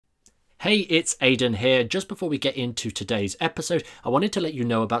Hey, it's Aidan here. Just before we get into today's episode, I wanted to let you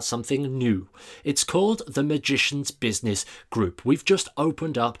know about something new. It's called the Magician's Business Group. We've just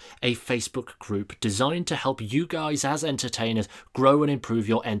opened up a Facebook group designed to help you guys as entertainers grow and improve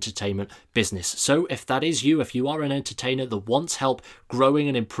your entertainment business. So if that is you, if you are an entertainer that wants help growing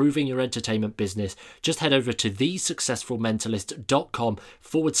and improving your entertainment business, just head over to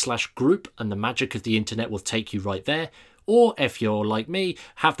thesuccessfulmentalist.com/group and the magic of the internet will take you right there. Or if you're like me,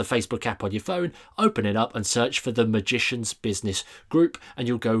 have the Facebook app on your phone, open it up and search for the Magician's Business Group and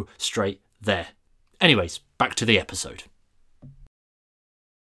you'll go straight there. Anyways, back to the episode.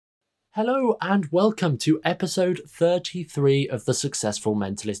 Hello and welcome to episode 33 of the Successful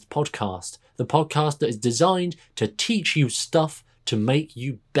Mentalist podcast, the podcast that is designed to teach you stuff to make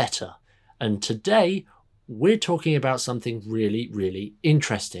you better. And today, we're talking about something really, really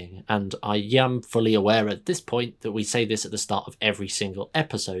interesting. And I am fully aware at this point that we say this at the start of every single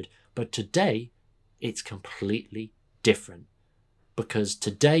episode. But today, it's completely different. Because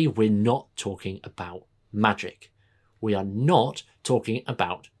today, we're not talking about magic. We are not talking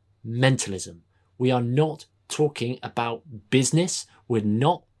about mentalism. We are not talking about business. We're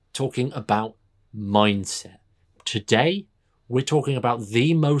not talking about mindset. Today, we're talking about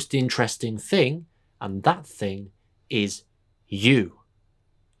the most interesting thing. And that thing is you.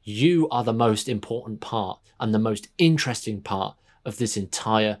 You are the most important part and the most interesting part of this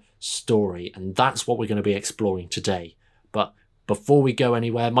entire story. And that's what we're going to be exploring today. But before we go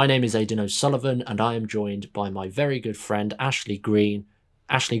anywhere, my name is Aidan O'Sullivan and I am joined by my very good friend, Ashley Green.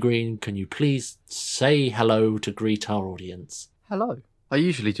 Ashley Green, can you please say hello to greet our audience? Hello. I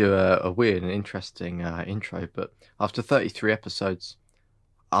usually do a weird and interesting intro, but after 33 episodes,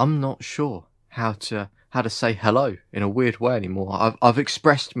 I'm not sure how to say hello in a weird way anymore. I've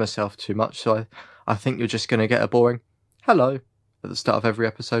expressed myself too much, so I think you're just going to get a boring hello at the start of every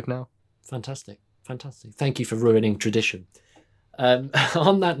episode now. Fantastic. Thank you for ruining tradition.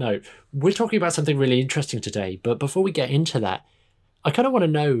 On that note, we're talking about something really interesting today, but before we get into that, I kind of want to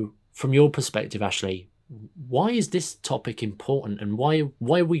know from your perspective, Ashley, why is this topic important and why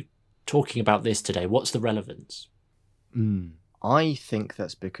are we talking about this today? What's the relevance? I think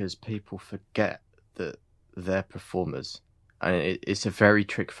that's because people forget that they're performers. And it's a very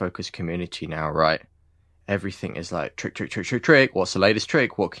trick-focused community now, right? Everything is like, trick. What's the latest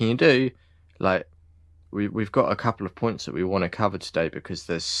trick? What can you do? Like, we've got a couple of points that we want to cover today because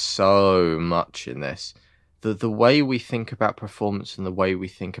there's so much in this. The way we think about performance and the way we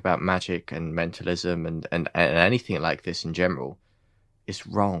think about magic and mentalism and anything like this in general is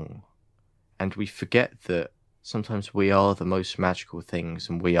wrong. And we forget that sometimes we are the most magical things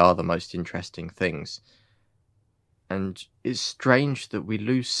and we are the most interesting things. And it's strange that we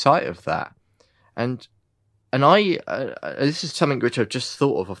lose sight of that. And I this is something which I've just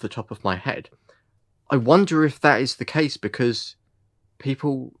thought of off the top of my head. I wonder if that is the case because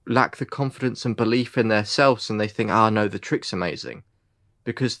people lack the confidence and belief in themselves and they think, no, the trick's amazing.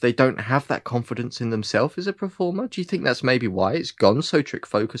 Because they don't have that confidence in themselves as a performer? Do you think that's maybe why it's gone so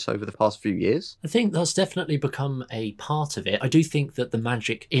trick-focused over the past few years? I think that's definitely become a part of it. I do think that the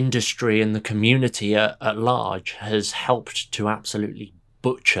magic industry and the community at large has helped to absolutely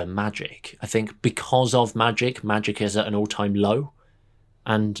butcher magic. I think because of magic is at an all-time low.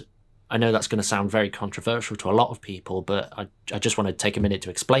 And I know that's going to sound very controversial to a lot of people, but I just want to take a minute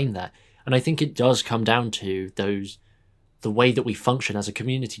to explain that. And I think it does come down to the way that we function as a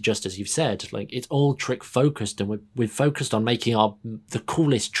community, just as you've said. Like, it's all trick focused and we're focused on making the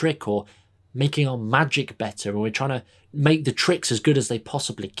coolest trick or making our magic better, and we're trying to make the tricks as good as they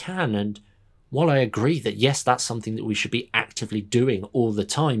possibly can. And while I agree that yes, that's something that we should be actively doing all the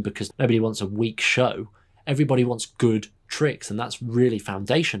time because nobody wants a weak show, everybody wants good tricks, and that's really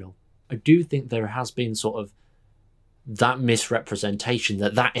foundational. I do think there has been sort of that misrepresentation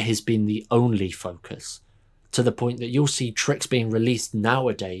that has been the only focus, to the point that you'll see tricks being released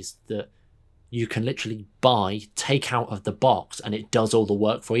nowadays that you can literally buy, take out of the box, and it does all the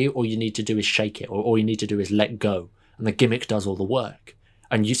work for you. All you need to do is shake it, or all you need to do is let go, and the gimmick does all the work.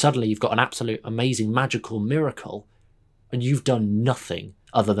 And you've got an absolute amazing magical miracle, and you've done nothing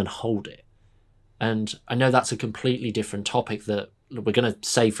other than hold it. And I know that's a completely different topic that we're going to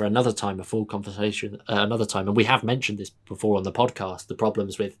save for another time, a full conversation another time. And we have mentioned this before on the podcast, the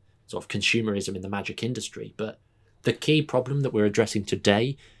problems with sort of consumerism in the magic industry. But the key problem that we're addressing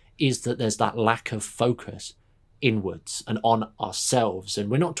today is that there's that lack of focus inwards and on ourselves. And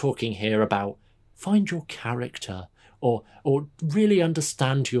we're not talking here about find your character or really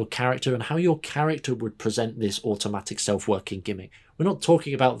understand your character and how your character would present this automatic self-working gimmick. We're not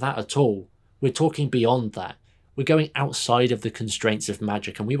talking about that at all. We're talking beyond that. We're going outside of the constraints of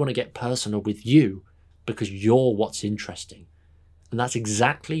magic, and we want to get personal with you because you're what's interesting. And that's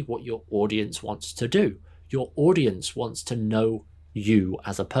exactly what your audience wants to do. Your audience wants to know you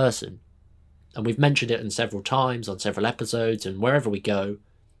as a person. And we've mentioned it in several times on several episodes and wherever we go.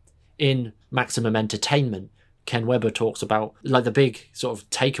 In Maximum Entertainment, Ken Webber talks about, like, the big sort of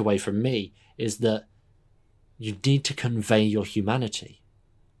takeaway from me is that you need to convey your humanity.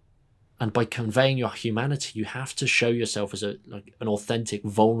 And by conveying your humanity, you have to show yourself as an authentic,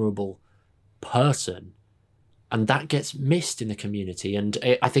 vulnerable person. And that gets missed in the community. And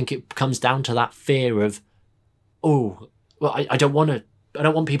I think it comes down to that fear of, I don't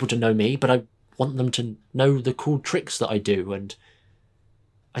want people to know me, but I want them to know the cool tricks that I do. And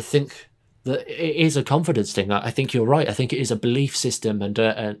I think that it is a confidence thing. I think you're right. I think it is a belief system and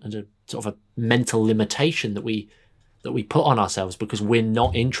a sort of a mental limitation that we put on ourselves because we're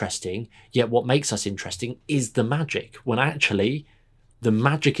not interesting. Yet what makes us interesting is the magic, when actually the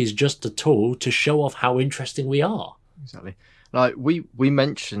magic is just a tool to show off how interesting we are. Exactly. Like we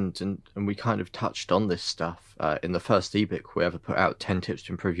mentioned and we kind of touched on this stuff in the first ebook we ever put out, 10 Tips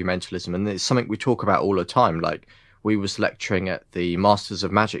to Improve Your Mentalism. And it's something we talk about all the time. Like, we was lecturing at the Masters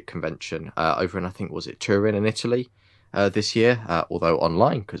of Magic convention over in, I think, was it Turin in Italy this year, although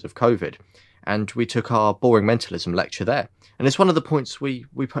online because of COVID. And we took our boring mentalism lecture there. And it's one of the points we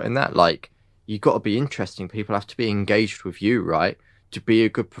put in that, like, you got to be interesting. People have to be engaged with you, right? To be a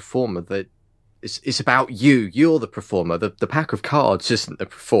good performer, that it's about you. You're the performer. The pack of cards isn't the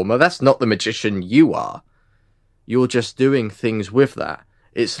performer. That's not the magician. You are. You're just doing things with that.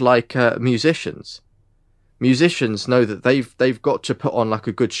 It's like musicians. Musicians know that they've got to put on like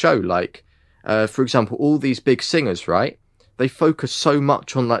a good show. Like, for example, all these big singers, right? They focus so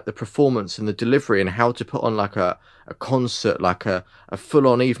much on like the performance and the delivery and how to put on like a concert, like a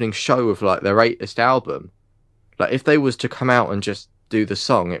full-on evening show of like their latest album. Like, if they was to come out and just do the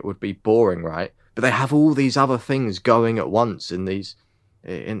song, it would be boring, right? But they have all these other things going at once in these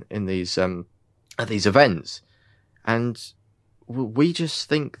at these events, and we just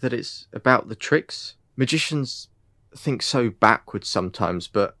think that it's about the tricks. Magicians think so backwards sometimes,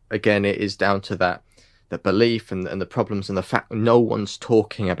 but again, it is down to that belief and the problems and the fact no one's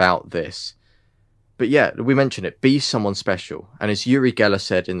talking about this. But yeah, we mentioned it. Be someone special. And as Uri Geller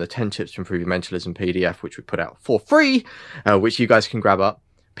said in the 10 Tips to Improve Your Mentalism PDF, which we put out for free, which you guys can grab up,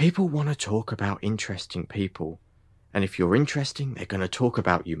 people want to talk about interesting people. And if you're interesting, they're going to talk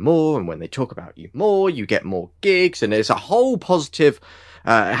about you more. And when they talk about you more, you get more gigs. And there's a whole positive,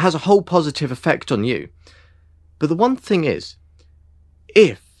 it has a whole positive effect on you. But the one thing is,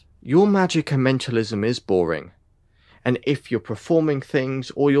 if your magic and mentalism is boring, and if you're performing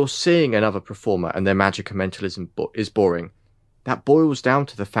things or you're seeing another performer and their magic and mentalism is boring, that boils down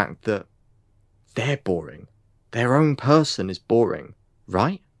to the fact that they're boring. Their own person is boring,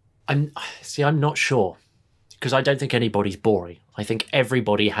 right? I'm not sure, because I don't think anybody's boring. I think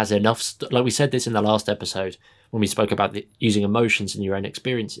everybody has enough, like we said this in the last episode when we spoke about using emotions in your own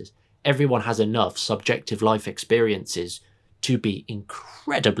experiences. Everyone has enough subjective life experiences to be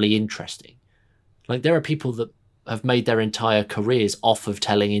incredibly interesting. Like, there are people that have made their entire careers off of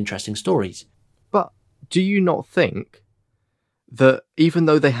telling interesting stories. But do you not think that even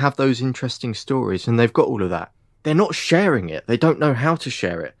though they have those interesting stories and they've got all of that, they're not sharing it? They don't know how to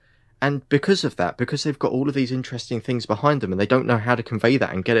share it. And because of that, because they've got all of these interesting things behind them and they don't know how to convey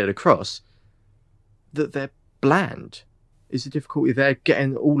that and get it across, that they're bland. Is the difficulty there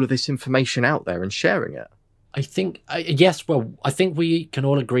getting all of this information out there and sharing it? I think, yes, well, I think we can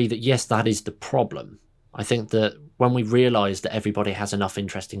all agree that, yes, that is the problem. I think that when we realise that everybody has enough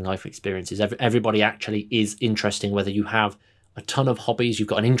interesting life experiences, everybody actually is interesting, whether you have a ton of hobbies, you've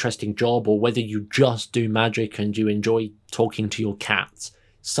got an interesting job, or whether you just do magic and you enjoy talking to your cats,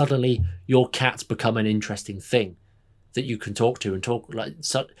 suddenly your cats become an interesting thing that you can talk to and talk like.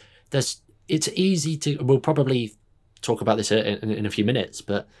 So it's easy to. We'll probably talk about this in a few minutes,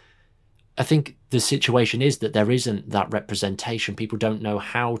 but I think the situation is that there isn't that representation. People don't know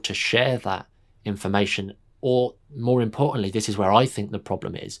how to share that information, or more importantly, this is where I think the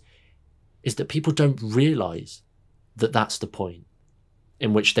problem is that people don't realise that that's the point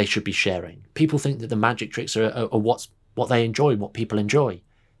in which they should be sharing. People think that the magic tricks are what they enjoy, what people enjoy.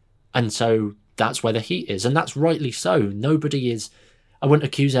 And so that's where the heat is, and that's rightly so. Nobody is, I wouldn't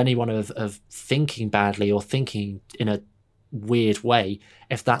accuse anyone of thinking badly or thinking in a weird way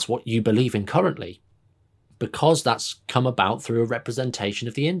if that's what you believe in currently, because that's come about through a representation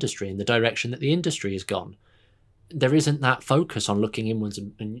of the industry and the direction that the industry has gone. There isn't that focus on looking inwards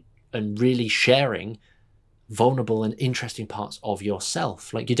and really sharing vulnerable and interesting parts of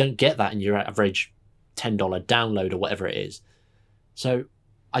yourself. Like, you don't get that in your average $10 download or whatever it is. So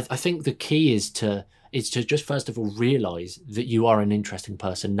I think the key is to just first of all realize that you are an interesting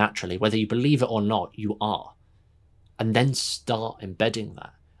person naturally, whether you believe it or not, you are, and then start embedding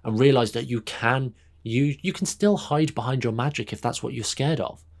that and realize that you can still hide behind your magic if that's what you're scared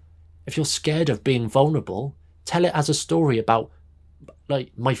of. If you're scared of being vulnerable, tell it as a story about,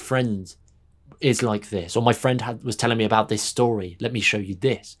 like, my friend is like this, or my friend was telling me about this story, let me show you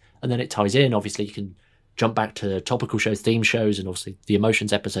this, and then it ties in. Obviously you can jump back to topical shows, theme shows, and obviously the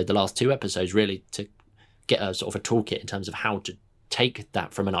emotions episode, the last 2 episodes, really to get a sort of a toolkit in terms of how to take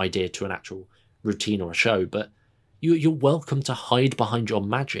that from an idea to an actual routine or a show. But you're welcome to hide behind your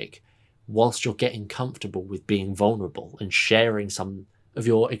magic whilst you're getting comfortable with being vulnerable and sharing some of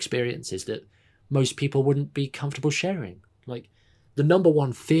your experiences that most people wouldn't be comfortable sharing. Like, the number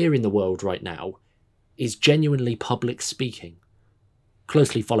one fear in the world right now is genuinely public speaking,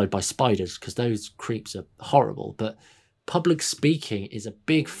 closely followed by spiders, because those creeps are horrible. But public speaking is a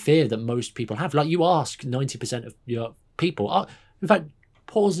big fear that most people have. Like, you ask 90% of your people, in fact,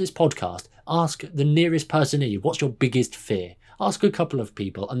 pause this podcast, ask the nearest person near you, what's your biggest fear? Ask a couple of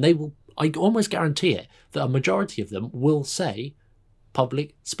people, and they will, I almost guarantee it, that a majority of them will say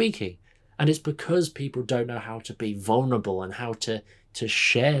public speaking. And it's because people don't know how to be vulnerable and how to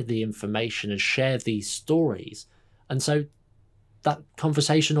share the information and share these stories. And so that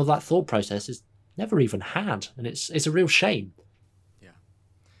conversation or that thought process is never even had. And it's a real shame. Yeah,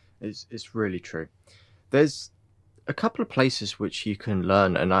 it's really true. There's a couple of places which you can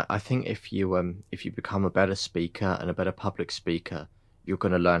learn. And I think if you become a better speaker and a better public speaker, you're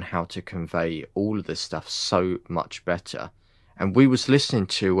going to learn how to convey all of this stuff so much better. And we was listening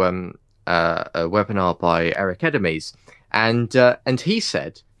to a webinar by Eric Edemies, and he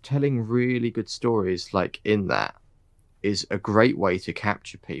said telling really good stories like in that is a great way to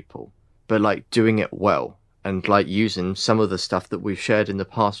capture people, but like doing it well and like using some of the stuff that we've shared in the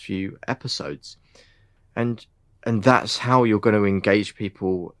past few episodes, and that's how you're going to engage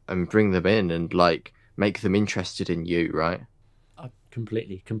people and bring them in and like make them interested in you, right?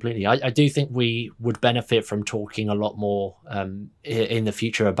 Completely. I do think we would benefit from talking a lot more in the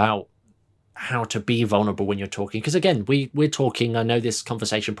future about how to be vulnerable when you're talking. Because again, we're talking, I know this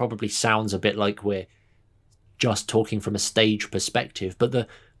conversation probably sounds a bit like we're just talking from a stage perspective, but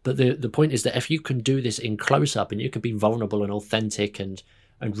the point is that if you can do this in close up and you can be vulnerable and authentic and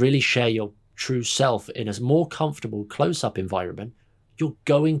really share your true self in a more comfortable close up environment, you're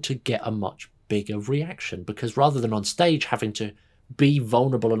going to get a much bigger reaction. Because rather than on stage having to be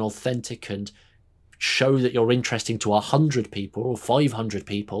vulnerable and authentic and show that you're interesting to 100 people or 500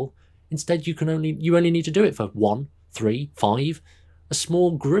 people, instead you only need to do it for 1, 3, 5, a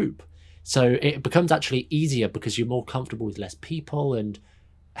small group. So it becomes actually easier because you're more comfortable with less people. And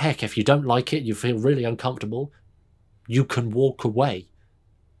heck, if you don't like it, you feel really uncomfortable, you can walk away.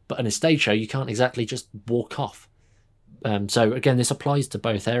 But in a stage show, you can't exactly just walk off. So again, this applies to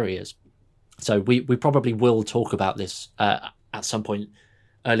both areas. So we probably will talk about this at some point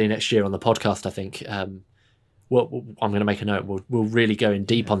early next year on the podcast, I think. Well, I'm going to make a note. We'll really go in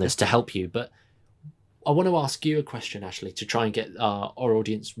deep on this to help you. But I want to ask you a question, Ashley, to try and get our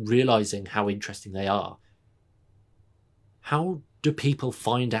audience realizing how interesting they are. How do people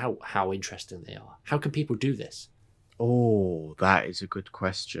find out how interesting they are? How can people do this? Oh, that is a good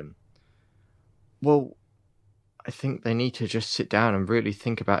question. Well, I think they need to just sit down and really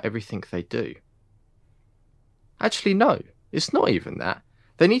think about everything they do. Actually, no, it's not even that.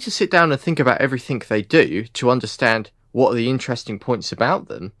 They need to sit down and think about everything they do to understand what are the interesting points about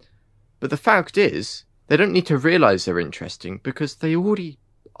them. But the fact is, they don't need to realise they're interesting because they already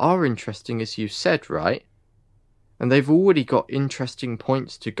are interesting, as you said, right? And they've already got interesting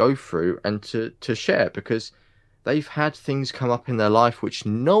points to go through and to share because they've had things come up in their life which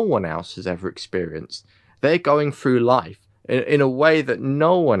no one else has ever experienced. They're going through life in a way that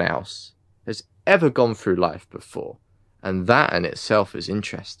no one else has ever gone through life before. And that in itself is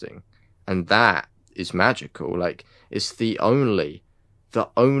interesting. And that is magical. Like, it's the only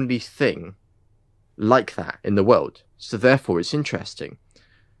thing like that in the world. So therefore it's interesting.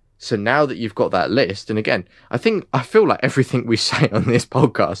 So now that you've got that list, and again, I feel like everything we say on this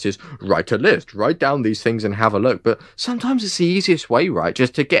podcast is write a list, write down these things and have a look. But sometimes it's the easiest way, right?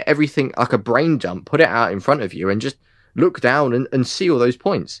 Just to get everything like a brain dump, put it out in front of you and just look down and see all those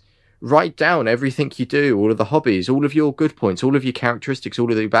points. Write down everything you do, all of the hobbies, all of your good points, all of your characteristics,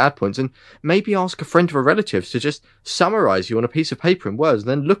 all of the bad points, and maybe ask a friend or a relative to just summarize you on a piece of paper in words, and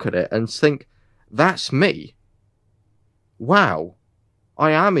then look at it and think, that's me. Wow.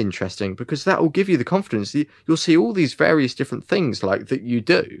 I am interesting, because that will give you the confidence. You'll see all these various different things like that you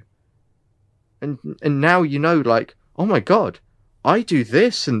do. And now you know, like, oh my god, I do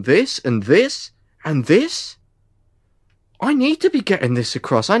this and this and this and this. I need to be getting this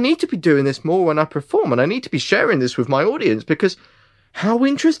across. I need to be doing this more when I perform, and I need to be sharing this with my audience, because how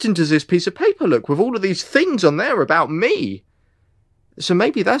interesting does this piece of paper look with all of these things on there about me? So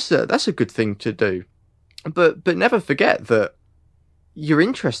maybe that's a good thing to do. But never forget that you're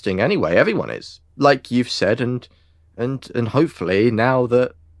interesting anyway. Everyone is, like you've said, and hopefully now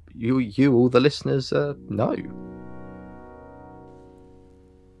that you all the listeners know.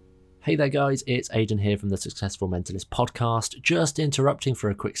 Hey there guys, it's Aidan here from the Successful Mentalist podcast, just interrupting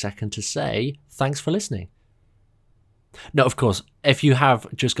for a quick second to say thanks for listening. No, of course, if you have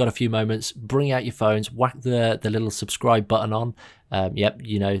just got a few moments, bring out your phones, whack the little subscribe button on. Yep,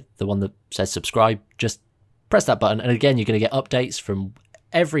 you know, the one that says subscribe, just press that button. And again, you're going to get updates from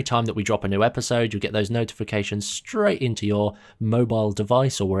every time that we drop a new episode. You'll get those notifications straight into your mobile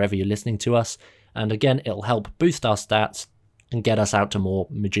device or wherever you're listening to us. And again, it'll help boost our stats and get us out to more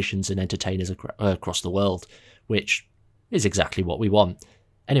magicians and entertainers across the world, which is exactly what we want.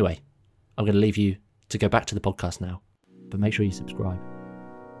 Anyway, I'm going to leave you to go back to the podcast now, but make sure you subscribe.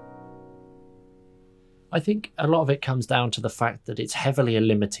 I think a lot of it comes down to the fact that it's heavily a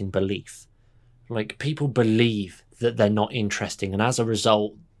limiting belief. Like, people believe that they're not interesting, and as a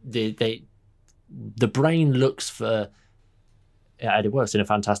result, the brain looks for, and it works in a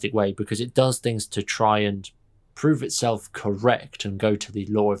fantastic way because it does things to try and prove itself correct and go to the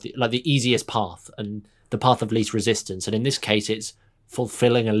law of the easiest path and the path of least resistance. And in this case, it's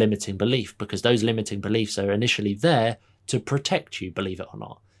fulfilling a limiting belief, because those limiting beliefs are initially there to protect you, believe it or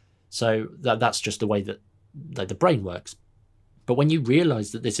not. So that's just the way that the brain works. But when you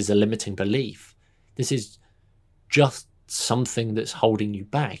realize that this is a limiting belief, this is just something that's holding you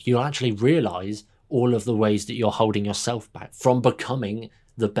back, you'll actually realize all of the ways that you're holding yourself back from becoming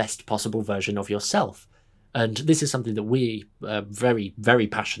the best possible version of yourself. And this is something that we are very, very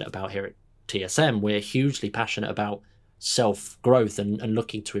passionate about here at TSM. We're hugely passionate about self-growth and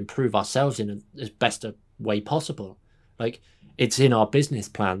looking to improve ourselves in as best a way possible. Like, it's in our business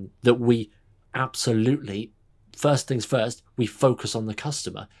plan that we absolutely, first things first, we focus on the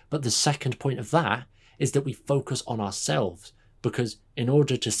customer. But the second point of that is that we focus on ourselves, because in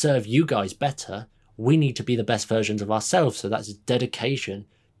order to serve you guys better, we need to be the best versions of ourselves. So that's dedication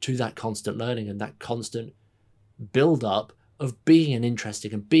to that constant learning and that constant build up of being an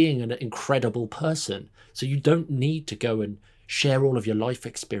interesting and being an incredible person. So you don't need to go and share all of your life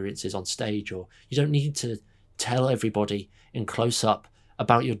experiences on stage, or you don't need to tell everybody in close up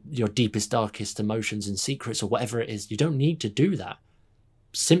about your deepest, darkest emotions and secrets or whatever it is. You don't need to do that.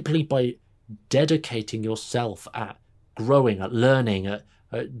 Simply by dedicating yourself at growing, at learning, at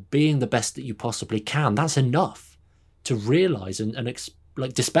being the best that you possibly can, that's enough to realize and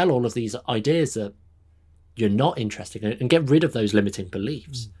dispel all of these ideas that you're not interested in, and get rid of those limiting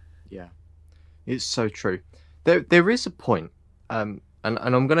beliefs. Yeah, it's so true. There is a point, and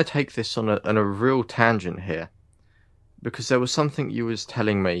I'm going to take this on a real tangent here, because there was something you was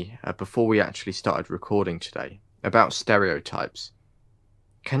telling me before we actually started recording today about stereotypes.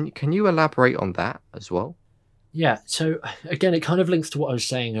 Can you elaborate on that as well? Yeah, so again, it kind of links to what I was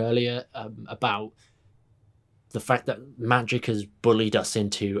saying earlier about the fact that magic has bullied us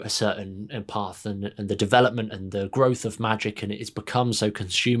into a certain path, and the development and the growth of magic, and it's become so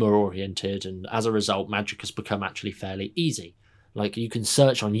consumer oriented, and as a result, magic has become actually fairly easy. Like, you can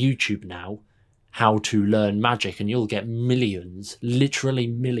search on YouTube now how to learn magic, and you'll get millions, literally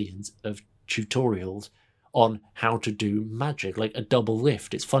millions of tutorials on how to do magic, like a double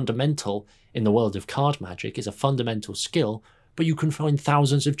lift. It's fundamental in the world of card magic. It's a fundamental skill, but you can find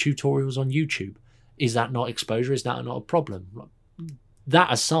thousands of tutorials on YouTube. Is that not exposure? Is that not a problem?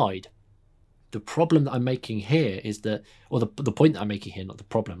 That aside, the problem that I'm making here is that, or the point that I'm making here, not the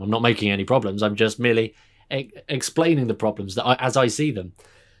problem. I'm not making any problems. I'm just merely explaining the problems that as I see them.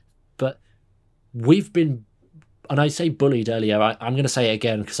 But we've been, and I say bullied earlier, I'm going to say it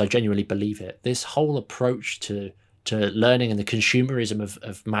again because I genuinely believe it. This whole approach to learning and the consumerism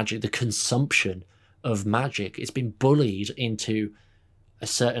of magic, the consumption of magic, it's been bullied into a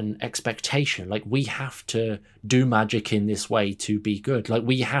certain expectation. Like, we have to do magic in this way to be good. Like,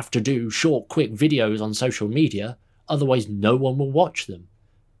 we have to do short, quick videos on social media, otherwise no one will watch them.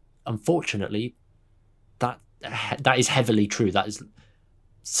 Unfortunately, that is heavily true. That is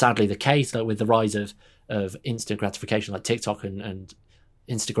sadly the case. Like, with the rise of instant gratification like TikTok and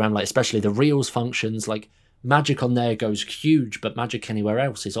Instagram, like especially the Reels functions, like magic on there goes huge, but magic anywhere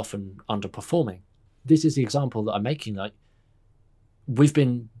else is often underperforming. This is the example that I'm making. Like, we've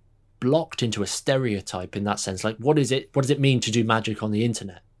been blocked into a stereotype in that sense. Like, what does it mean to do magic on the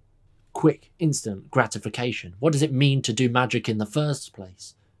internet? quick, instant gratification. What does it mean to do magic in the first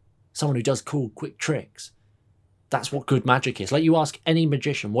place? Someone who does cool, quick tricks. That's what good magic is. Like, you ask any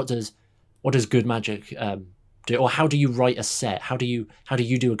magician, what does good magic do? Or how do you write a set? How do you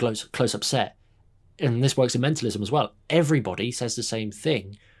do a close-up set? And this works in mentalism as well. Everybody says the same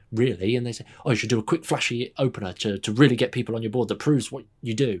thing, really, and they say, oh, you should do a quick, flashy opener to really get people on your board that proves what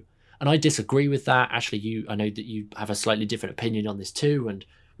you do. And I disagree with that. Actually, I know that you have a slightly different opinion on this too, and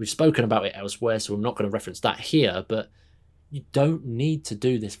we've spoken about it elsewhere, so I'm not going to reference that here, but you don't need to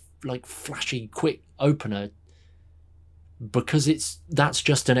do this like flashy, quick opener, because that's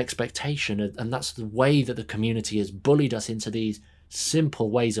just an expectation, and that's the way that the community has bullied us into these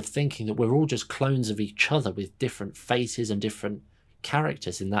simple ways of thinking, that we're all just clones of each other with different faces and different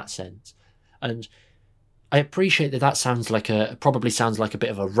characters in that sense. And I appreciate that probably sounds like a bit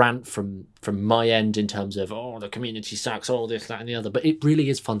of a rant from my end in terms of, oh, the community sucks, all this, that, and the other, but it really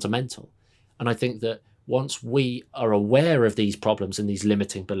is fundamental. And I think that once we are aware of these problems and these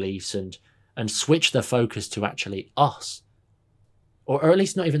limiting beliefs and switch the focus to actually us, or at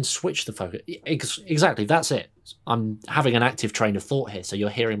least not even switch the focus. Exactly, that's it. I'm having an active train of thought here, so you're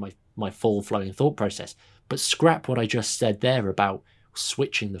hearing my full flowing thought process. But scrap what I just said there about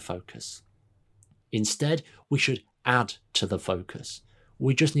switching the focus. Instead, we should add to the focus.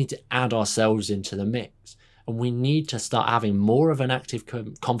 We just need to add ourselves into the mix. And we need to start having more of an active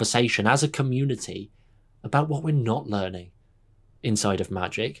conversation as a community about what we're not learning inside of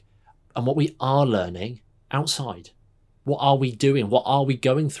magic and what we are learning outside. What are we doing? What are we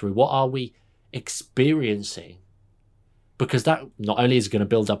going through? What are we experiencing? Because that not only is going to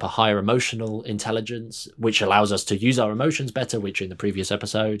build up a higher emotional intelligence, which allows us to use our emotions better, which in the previous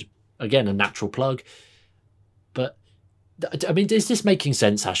episode, again, a natural plug. But, I mean, is this making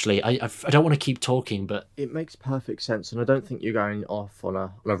sense, Ashley? I don't want to keep talking, but... It makes perfect sense, and I don't think you're going off on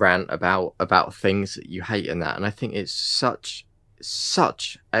a rant about things that you hate and that. And I think it's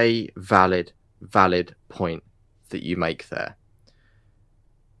such a valid point that you make there.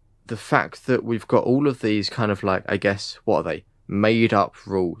 The fact that we've got all of these kind of like, I guess, what are they? Made up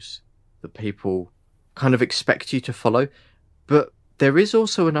rules that people kind of expect you to follow. But there is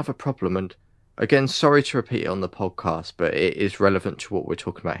also another problem, and again, sorry to repeat it on the podcast, but it is relevant to what we're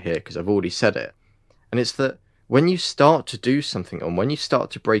talking about here because I've already said it. And it's that when you start to do something, and when you start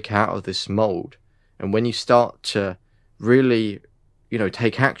to break out of this mold, and when you start to really,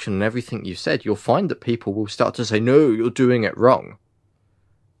 take action on everything you've said, you'll find that people will start to say, no, you're doing it wrong.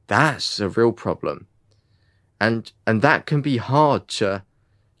 That's a real problem. And that can be hard to...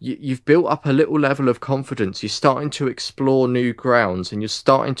 You've built up a little level of confidence. You're starting to explore new grounds, and you're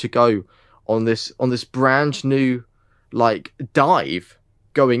starting to go on this brand new, dive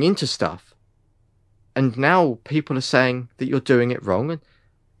going into stuff. And now people are saying that you're doing it wrong, and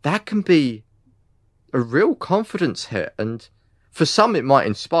that can be a real confidence hit. And for some, it might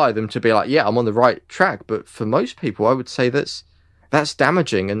inspire them to be like, yeah, I'm on the right track. But for most people, I would say that's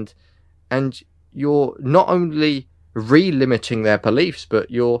damaging, and you're not only re-limiting their beliefs, but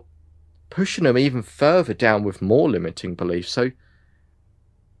you're pushing them even further down with more limiting beliefs. So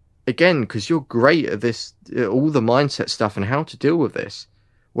again, because you're great at this, all the mindset stuff and how to deal with this,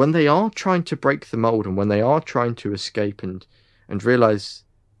 when they are trying to break the mold and when they are trying to escape and realize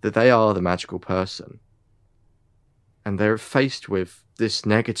that they are the magical person, and they're faced with this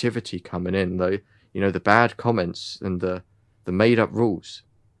negativity coming in, the bad comments and the made up rules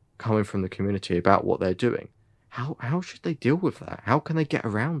coming from the community about what they're doing, how should they deal with that? How can they get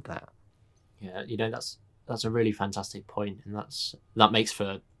around that? Yeah, that's a really fantastic point, and that makes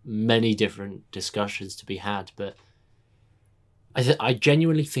for many different discussions to be had. But I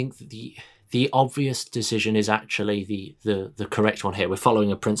genuinely think that the obvious decision is actually the correct one here. We're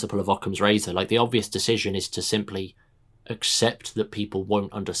following a principle of Occam's razor. Like, the obvious decision is to simply accept that people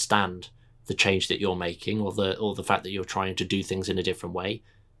won't understand the change that you're making, or the fact that you're trying to do things in a different way,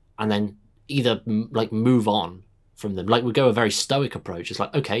 and then either move on from them. Like, we go a very stoic approach. It's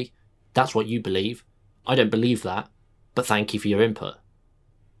like, okay, that's what you believe. I don't believe that, but thank you for your input.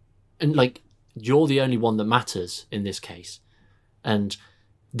 And you're the only one that matters in this case. And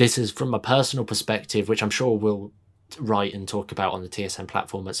this is from a personal perspective, which I'm sure we'll write and talk about on the TSM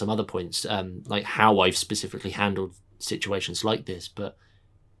platform at some other points, like how I've specifically handled situations like this. But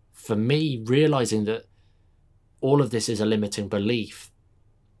for me, realizing that all of this is a limiting belief,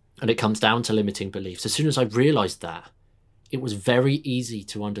 and it comes down to limiting beliefs, as soon as I realized that, it was very easy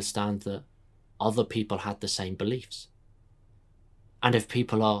to understand that other people had the same beliefs. And if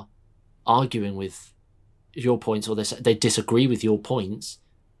people are arguing with your points, or they disagree with your points,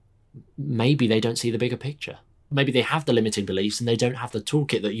 maybe they don't see the bigger picture. maybe they have the limiting beliefs and they don't have the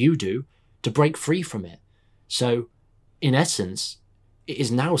toolkit that you do to break free from it. So in essence, it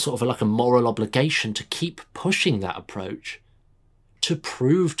is now sort of like a moral obligation to keep pushing that approach to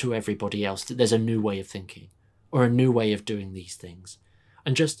prove to everybody else that there's a new way of thinking or a new way of doing these things.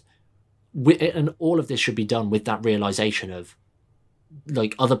 And all of this should be done with that realization of,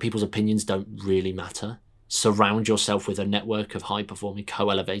 like, other people's opinions don't really matter. Surround yourself with a network of high-performing,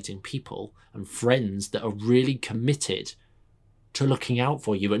 co-elevating people and friends that are really committed to looking out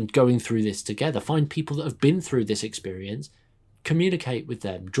for you and going through this together. Find people that have been through this experience, communicate with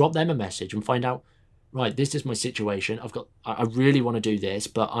them, drop them a message and find out, right, this is my situation. I really want to do this,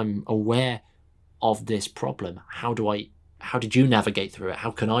 but I'm aware of this problem. How did you navigate through it?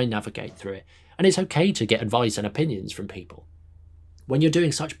 How can I navigate through it? And it's okay to get advice and opinions from people. When you're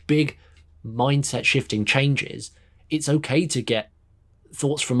doing such big mindset shifting changes, it's okay to get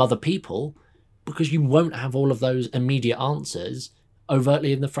thoughts from other people, because you won't have all of those immediate answers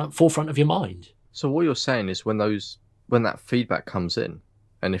overtly in the forefront of your mind. So what you're saying is when that feedback comes in,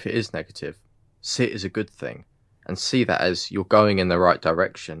 and if it is negative, see it as a good thing and see that as you're going in the right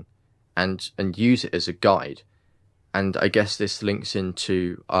direction and use it as a guide. And I guess this links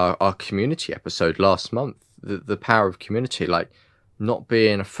into our community episode last month, the power of community, like not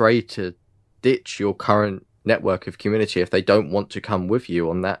being afraid to ditch your current network of community if they don't want to come with you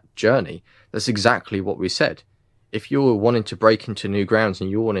on that journey. That's exactly what we said. If you're wanting to break into new grounds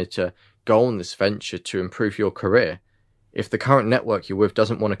and you wanted to go on this venture to improve your career, if the current network you're with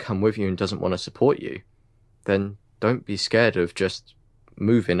doesn't want to come with you and doesn't want to support you, then don't be scared of just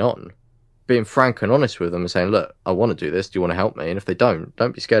moving on. Being frank and honest with them and saying, look, I want to do this. Do you want to help me? And if they don't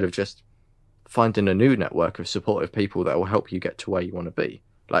be scared of just finding a new network of supportive people that will help you get to where you want to be.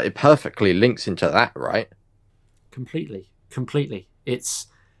 Like, it perfectly links into that, right? Completely. It's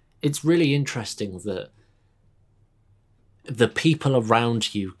really interesting that the people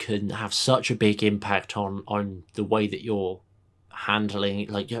around you can have such a big impact on the way that you're handling,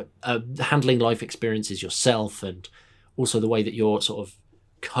 like, handling life experiences yourself, and also the way that you're sort of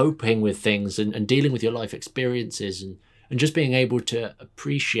coping with things and dealing with your life experiences, and just being able to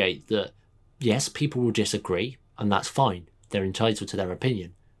appreciate that, yes, people will disagree, and that's fine. They're entitled to their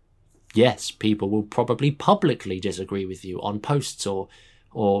opinion. Yes, people will probably publicly disagree with you on posts or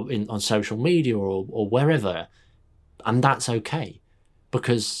on social media or wherever. And that's okay.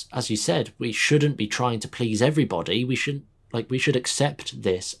 Because, as you said, we shouldn't be trying to please everybody. We should accept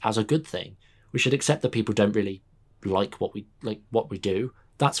this as a good thing. We should accept that people don't really like what we do.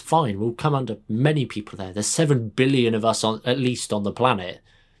 That's fine. We'll come under many people there. There's 7 billion of us at least on the planet.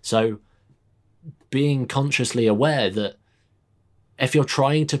 So being consciously aware that if you're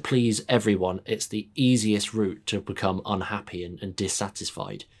trying to please everyone, it's the easiest route to become unhappy and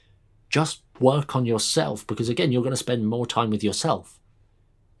dissatisfied. Just work on yourself, because again, you're going to spend more time with yourself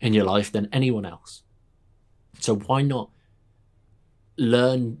in your life than anyone else. So why not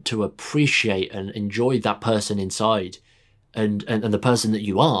learn to appreciate and enjoy that person inside and the person that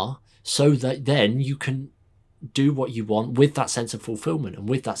you are, so that then you can do what you want with that sense of fulfillment and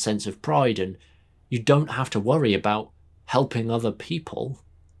with that sense of pride, and you don't have to worry about helping other people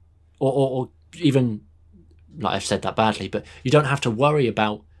or even, like, I've said that badly, but you don't have to worry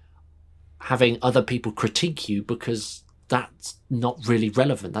about having other people critique you, because that's not really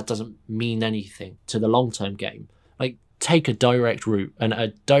relevant. That doesn't mean anything to the long-term game. Like, take a direct route and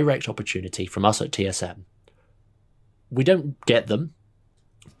a direct opportunity from us at TSM. We don't get them,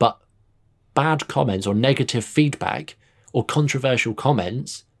 but bad comments or negative feedback or controversial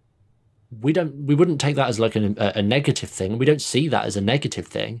comments, we wouldn't take that as like a negative thing. We don't see that as a negative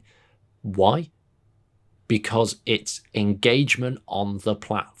thing. Why? Because it's engagement on the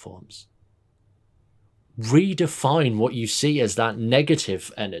platforms. Redefine what you see as that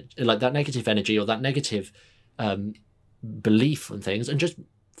negative energy, like that negative energy or that negative belief on things, and just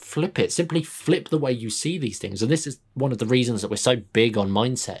flip it. Simply flip the way you see these things. And this is one of the reasons that we're so big on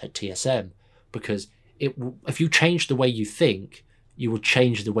mindset at TSM, because if you change the way you think, you will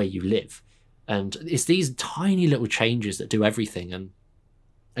change the way you live. And it's these tiny little changes that do everything. And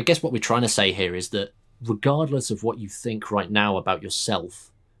I guess what we're trying to say here is that regardless of what you think right now about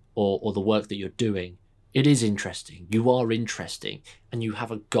yourself or the work that you're doing, it is interesting. You are interesting, and you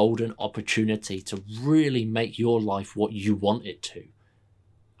have a golden opportunity to really make your life what you want it to.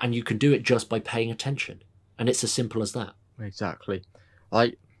 And you can do it just by paying attention. And it's as simple as that. Exactly.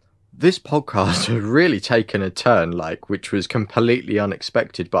 Like, this podcast has really taken a turn, which was completely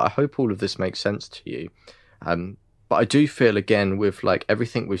unexpected, but I hope all of this makes sense to you. But I do feel, again, with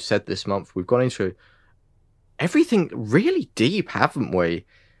everything we've said this month, we've gone into everything really deep, haven't we?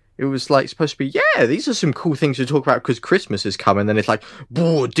 It was like supposed to be, yeah, these are some cool things to talk about because Christmas is coming. Then it's like,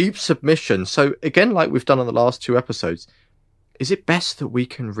 whoa, deep submission. So again, like we've done on the last 2 episodes, is it best that we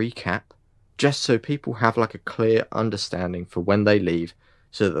can recap just so people have like a clear understanding for when they leave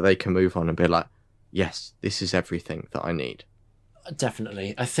so that they can move on and be like, yes, this is everything that I need.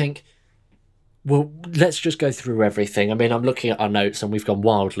 Definitely. I think, well, let's just go through everything. I mean, I'm looking at our notes and we've gone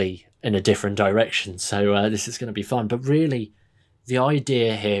wildly in a different direction. So this is going to be fun. But really, the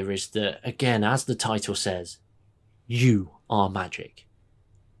idea here is that, again, as the title says, you are magic.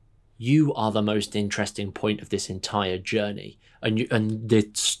 You are the most interesting point of this entire journey. And the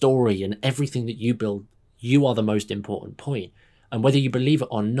story and everything that you build, you are the most important point. And whether you believe it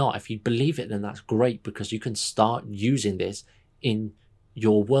or not, if you believe it, then that's great, because you can start using this in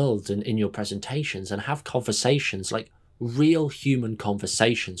your world and in your presentations and have conversations, like real human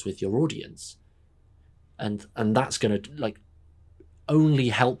conversations with your audience. And that's going to like only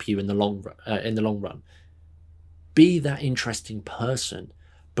help you in the long run. Be that interesting person,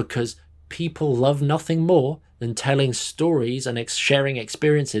 because people love nothing more than telling stories and sharing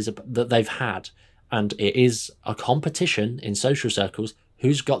experiences that they've had. And it is a competition in social circles.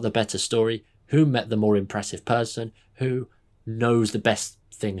 Who's got the better story? Who met the more impressive person? Who knows the best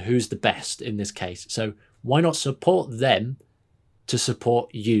thing? Who's the best in this case? So why not support them to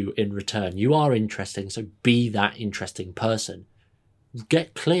support you in return? You are interesting, so be that interesting person.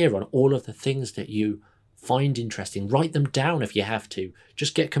 Get clear on all of the things that you find interesting. Write them down if you have to.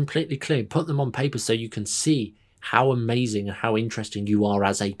 Just get completely clear. Put them on paper so you can see how amazing and how interesting you are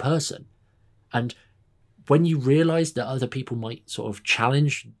as a person. And when you realize that other people might sort of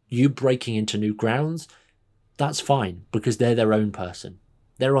challenge you breaking into new grounds, that's fine, because they're their own person.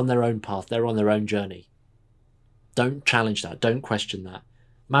 They're on their own path. They're on their own journey. Don't challenge that. Don't question that.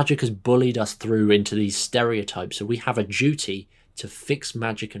 Magic has bullied us through into these stereotypes, so we have a duty to fix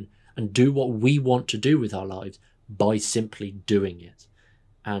magic and do what we want to do with our lives by simply doing it.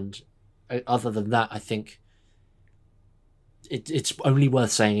 And other than that, I think it's only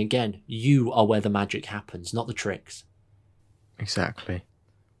worth saying again, you are where the magic happens, not the tricks. Exactly.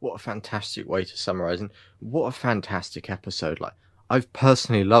 What a fantastic way to summarize, and what a fantastic episode. Like, I've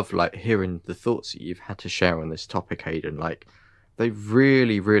personally loved like hearing the thoughts that you've had to share on this topic, Aidan. Like, they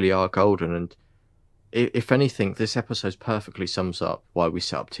really, really are golden. And if anything, this episode perfectly sums up why we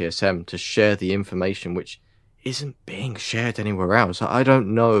set up TSM, to share the information which isn't being shared anywhere else. I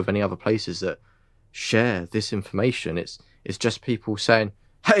don't know of any other places that share this information. It's just people saying,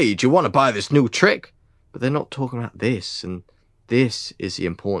 hey, do you want to buy this new trick? But they're not talking about this, and this is the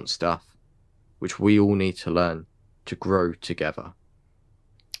important stuff which we all need to learn to grow together.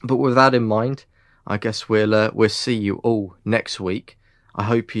 But with that in mind, I guess we'll see you all next week. I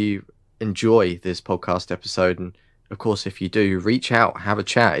hope you enjoy this podcast episode, and of course, if you do, reach out, have a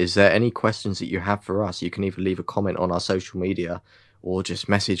chat. Is there any questions that you have for us? You can either leave a comment on our social media or just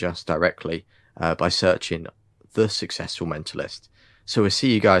message us directly by searching The Successful Mentalist. So we'll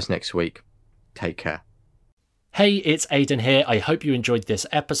see you guys next week. Take care. Hey, it's Aidan here. I hope you enjoyed this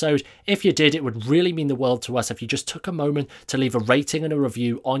episode. If you did, it would really mean the world to us if you just took a moment to leave a rating and a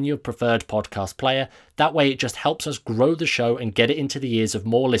review on your preferred podcast player. That way, it just helps us grow the show and get it into the ears of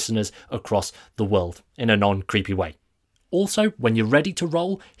more listeners across the world in a non-creepy way. Also, when you're ready to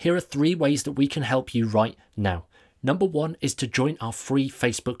roll, here are 3 ways that we can help you right now. Number 1 is to join our free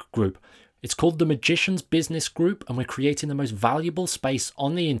Facebook group. It's called the Magician's Business Group, and we're creating the most valuable space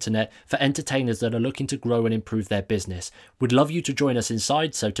on the internet for entertainers that are looking to grow and improve their business. We'd love you to join us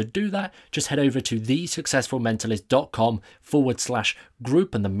inside, so to do that, just head over to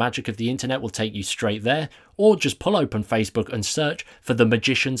thesuccessfulmentalist.com/group, and the magic of the internet will take you straight there, or just pull open Facebook and search for the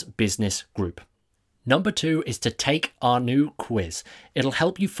Magician's Business Group. Number 2 is to take our new quiz. It'll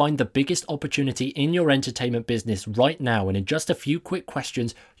help you find the biggest opportunity in your entertainment business right now, and in just a few quick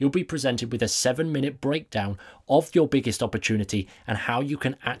questions, you'll be presented with a 7-minute breakdown of your biggest opportunity and how you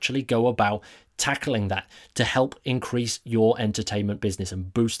can actually go about tackling that to help increase your entertainment business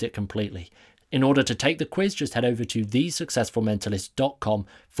and boost it completely. In order to take the quiz, just head over to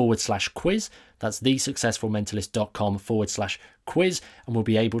thesuccessfulmentalist.com/quiz. That's thesuccessfulmentalist.com/quiz, and we'll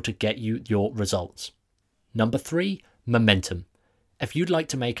be able to get you your results. Number 3, momentum. If you'd like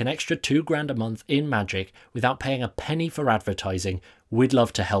to make an extra $2,000 a month in magic without paying a penny for advertising, we'd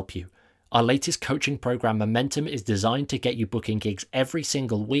love to help you. Our latest coaching program, Momentum, is designed to get you booking gigs every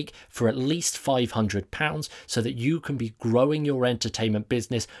single week for at least £500 so that you can be growing your entertainment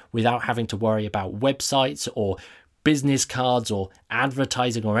business without having to worry about websites or business cards or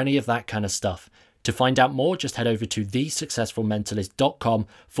advertising or any of that kind of stuff. To find out more, just head over to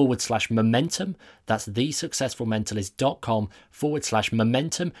thesuccessfulmentalist.com/momentum. That's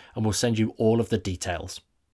thesuccessfulmentalist.com/momentum, and we'll send you all of the details.